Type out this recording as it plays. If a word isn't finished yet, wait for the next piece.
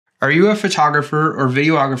Are you a photographer or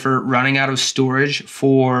videographer running out of storage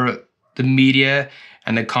for the media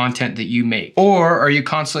and the content that you make? Or are you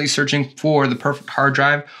constantly searching for the perfect hard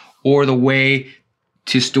drive or the way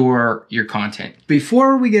to store your content?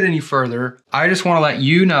 Before we get any further, I just want to let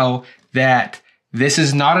you know that this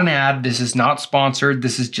is not an ad. This is not sponsored.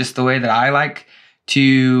 This is just the way that I like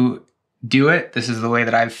to do it. This is the way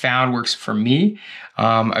that I've found works for me.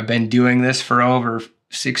 I've been doing this for over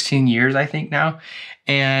 16 years, I think now.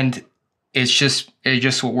 And it's just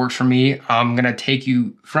what works for me. I'm going to take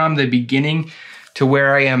you from the beginning to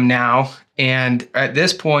where I am now. And at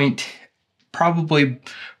this point, probably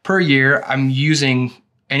per year, I'm using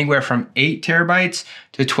anywhere from 8 terabytes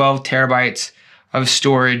to 12 terabytes of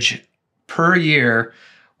storage per year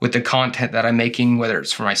with the content that I'm making, whether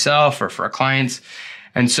it's for myself or for our clients.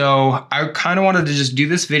 And so I kind of wanted to just do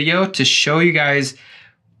this video to show you guys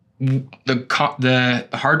the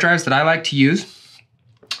hard drives that I like to use,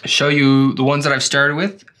 show you the ones that I've started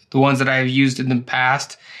with, the ones that I've used in the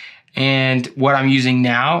past, and what I'm using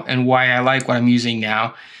now and why I like what I'm using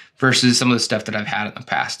now versus some of the stuff that I've had in the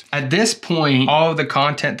past. At this point, all of the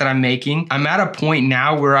content that I'm making, I'm at a point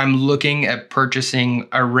now where I'm looking at purchasing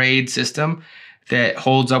a RAID system that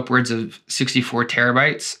holds upwards of 64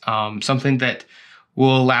 terabytes, something that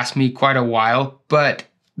will last me quite a while, but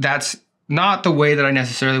that's not the way that I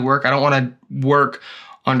necessarily work. I don't want to work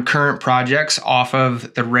on current projects off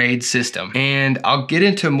of the RAID system. And I'll get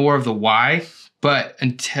into more of the why, but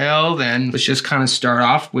until then, let's just kind of start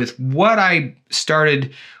off with what I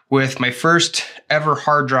started with my first ever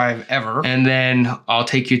hard drive ever. And then I'll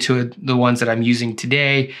take you to the ones that I'm using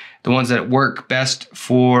today, the ones that work best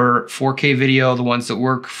for 4K video, the ones that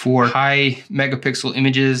work for high megapixel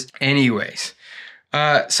images. Anyways,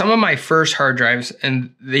 some of my first hard drives,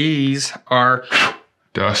 and these are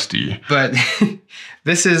dusty, but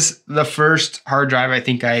this is the first hard drive I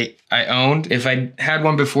think I owned. If I had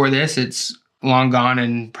one before this, it's long gone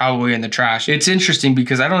and probably in the trash. It's interesting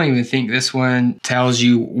because I don't even think this one tells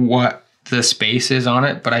you what the space is on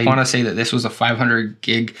it, but I want to say that this was a 500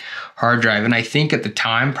 gig hard drive, and I think at the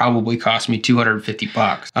time probably cost me 250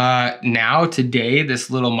 bucks. Now today,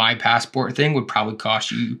 this little My Passport thing would probably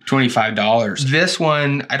cost you $25. This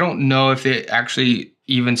one, I don't know if it actually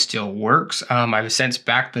even still works. I've since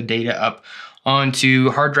backed the data up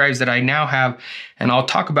onto hard drives that I now have, and I'll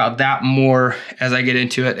talk about that more as I get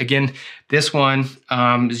into it. Again, this one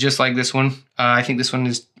is just like this one. I think this one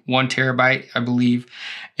is 1 terabyte, I believe.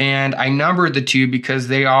 And I numbered the two because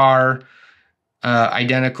they are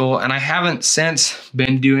identical, and I haven't since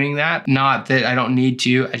been doing that. Not that I don't need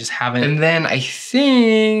to, I just haven't. And then I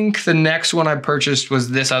think the next one I purchased was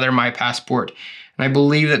this other My Passport, and I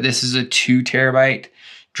believe that this is a 2 terabyte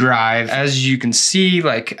drive. As you can see,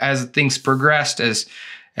 like as things progressed, as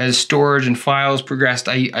storage and files progressed,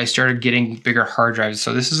 I started getting bigger hard drives.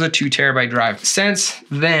 So this is a 2 terabyte drive. Since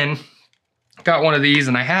then, got one of these,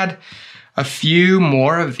 and I had a few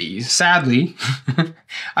more of these. Sadly,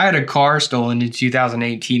 I had a car stolen in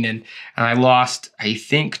 2018, and I lost, I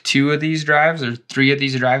think, 2 of these drives or 3 of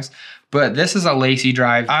these drives. But this is a LaCie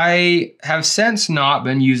drive. I have since not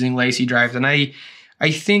been using LaCie drives, and I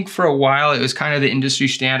think for a while it was kind of the industry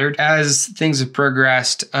standard. As things have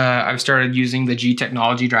progressed, I've started using the G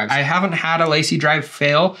Technology drives. I haven't had a LaCie drive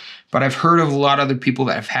fail, but I've heard of a lot of other people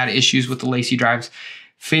that have had issues with the LaCie drives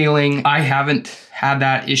failing. I haven't had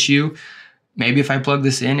that issue. Maybe if I plug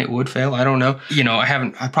this in, it would fail. I don't know. You know, I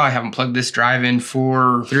probably haven't plugged this drive in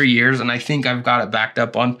for 3 years, and I think I've got it backed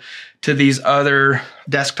up on to these other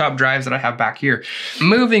desktop drives that I have back here.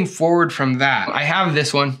 Moving forward from that, I have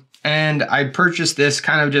this one. And I purchased this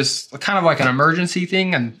kind of like an emergency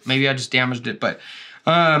thing, and maybe I just damaged it, but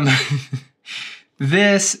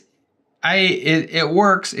it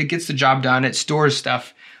works. It gets the job done. It stores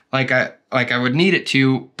stuff like I would need it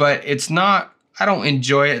to, but I don't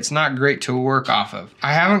enjoy it. It's not great to work off of.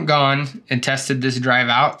 I haven't gone and tested this drive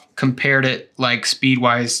out, compared it like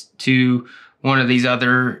speed-wise to one of these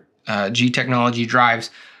other G Technology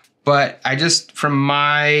drives. But from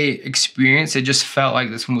my experience, it just felt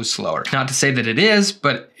like this one was slower. Not to say that it is,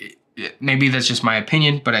 but maybe that's just my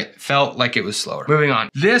opinion, but I felt like it was slower. Moving on.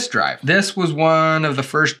 This drive. This was one of the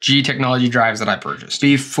first G Technology drives that I purchased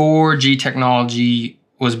before G Technology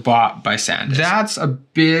was bought by SanDisk. That's a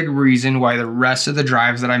big reason why the rest of the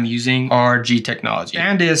drives that I'm using are G Technology.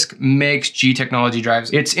 SanDisk makes G Technology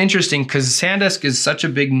drives. It's interesting because SanDisk is such a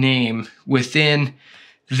big name within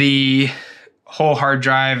the whole hard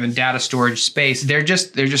drive and data storage space. They're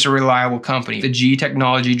just a reliable company. The G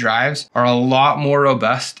Technology drives are a lot more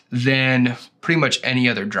robust than pretty much any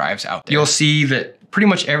other drives out there. You'll see that pretty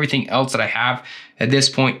much everything else that I have at this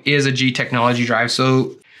point is a G Technology drive.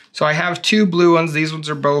 So So I have two blue ones. These ones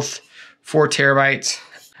are both 4 terabytes.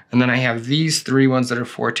 And then I have these 3 ones that are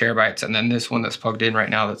 4 terabytes. And then this one that's plugged in right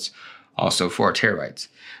now that's also 4 terabytes.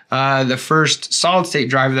 The first solid state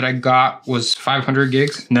drive that I got was 500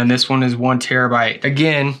 gigs. And then this one is 1 terabyte.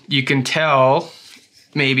 Again, you can tell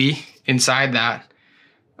maybe inside that,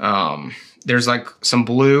 there's like some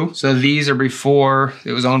blue. So these are before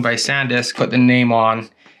it was owned by SanDisk, put the name on.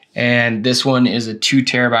 And this one is a 2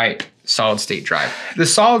 terabyte solid state drive. The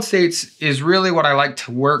solid states is really what I like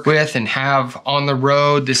to work with and have on the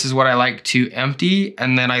road. This is what I like to empty,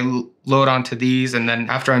 and then I load onto these, and then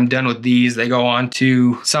after I'm done with these, they go on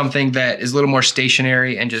to something that is a little more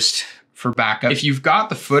stationary and just for backup. If you've got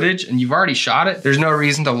the footage and you've already shot it, there's no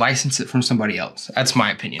reason to license it from somebody else. That's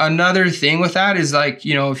my opinion. Another thing with that is like,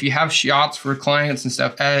 you know, if you have shots for clients and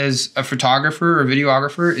stuff, as a photographer or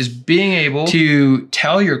videographer, is being able to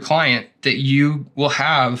tell your client that you will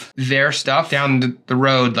have their stuff down the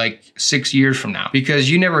road like 6 years from now. Because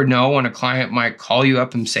you never know when a client might call you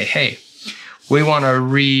up and say, hey, we want to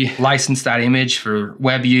re-license that image for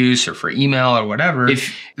web use or for email or whatever.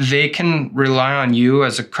 If they can rely on you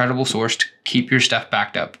as a credible source to keep your stuff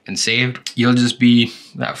backed up and saved, you'll just be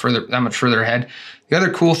that much further ahead. The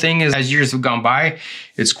other cool thing is, as years have gone by,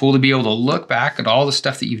 it's cool to be able to look back at all the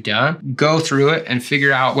stuff that you've done, go through it and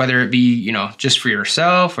figure out whether it be, you know, just for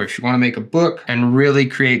yourself or if you want to make a book and really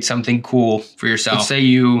create something cool for yourself. Let's say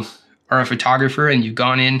you are a photographer and you've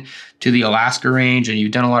gone in to the Alaska range and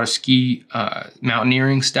you've done a lot of ski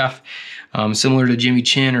mountaineering stuff, similar to Jimmy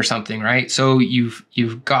Chin or something, right? So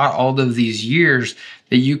you've got all of these years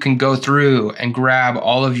that you can go through and grab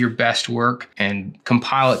all of your best work and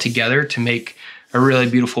compile it together to make a really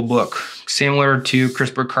beautiful book, similar to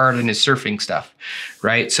Chris Burkhardt and his surfing stuff,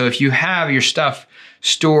 right? So if you have your stuff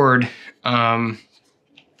stored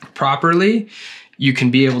properly, you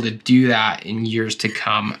can be able to do that in years to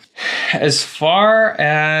come. As far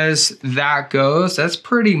as that goes, that's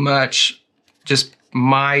pretty much just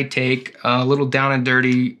my take, a little down and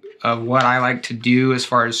dirty of what I like to do as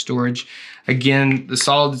far as storage. Again, the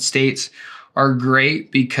solid states are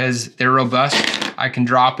great because they're robust. I can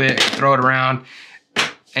drop it, throw it around,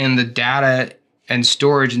 and the data and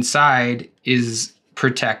storage inside is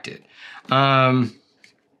protected. And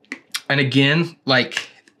again, like,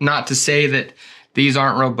 not to say that these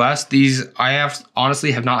aren't robust. These, I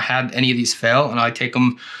honestly have not had any of these fail, and I take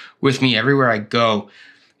them with me everywhere I go.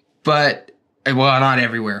 But, well, not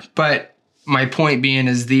everywhere. But my point being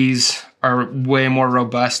is these are way more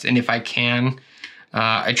robust, and if I can,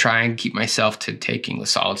 I try and keep myself to taking the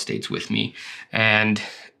solid states with me. And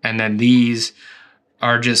then these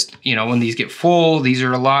are just, you know, when these get full, these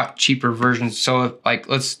are a lot cheaper versions. So like,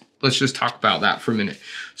 let's just talk about that for a minute.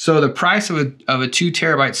 So the price of a 2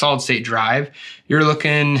 terabyte solid state drive, you're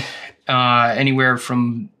looking anywhere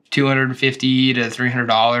from $250 to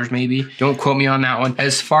 $300 maybe. Don't quote me on that one.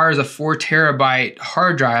 As far as a 4 terabyte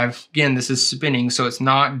hard drive, again, this is spinning, so it's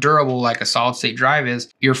not durable like a solid state drive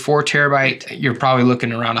is. Your 4 terabyte, you're probably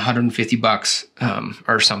looking around 150 bucks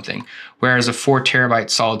or something. Whereas a 4 terabyte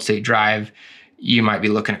solid state drive, you might be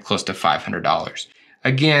looking at close to $500.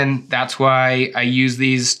 Again, that's why I use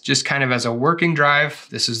these just kind of as a working drive.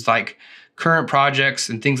 This is like current projects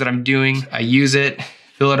and things that I'm doing. I use it,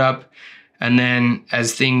 fill it up, and then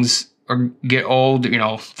as things get old, you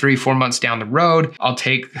know, 3-4 months down the road, I'll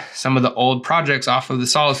take some of the old projects off of the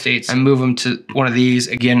solid states and move them to one of these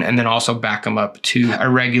again, and then also back them up to a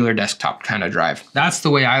regular desktop kind of drive. That's the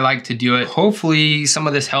way I like to do it. Hopefully some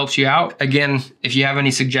of this helps you out. Again, if you have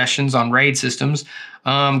any suggestions on RAID systems,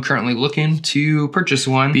 I'm currently looking to purchase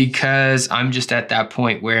one because I'm just at that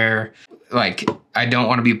point where, like, I don't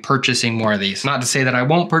want to be purchasing more of these. Not to say that I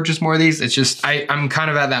won't purchase more of these. It's just, I'm kind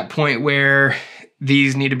of at that point where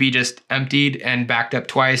these need to be just emptied and backed up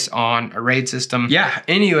twice on a RAID system. Yeah,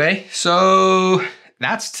 anyway, so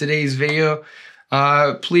that's today's video.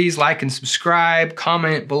 Please like and subscribe,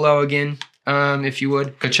 comment below again, if you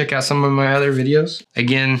would. Go check out some of my other videos.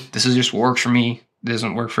 Again, this is just what works for me. It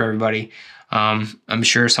doesn't work for everybody. I'm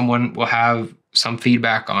sure someone will have some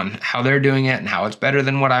feedback on how they're doing it and how it's better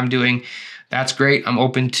than what I'm doing. That's great. I'm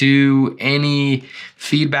open to any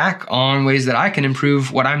feedback on ways that I can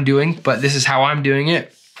improve what I'm doing, but this is how I'm doing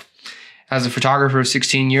it. As a photographer of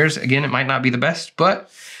 16 years, again, it might not be the best,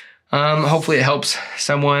 but hopefully it helps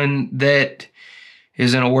someone that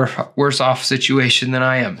is in a worse off situation than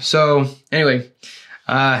I am. So anyway,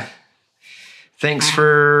 thanks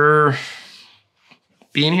for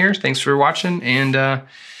being here. Thanks for watching, and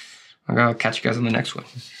I'll catch you guys on the next one.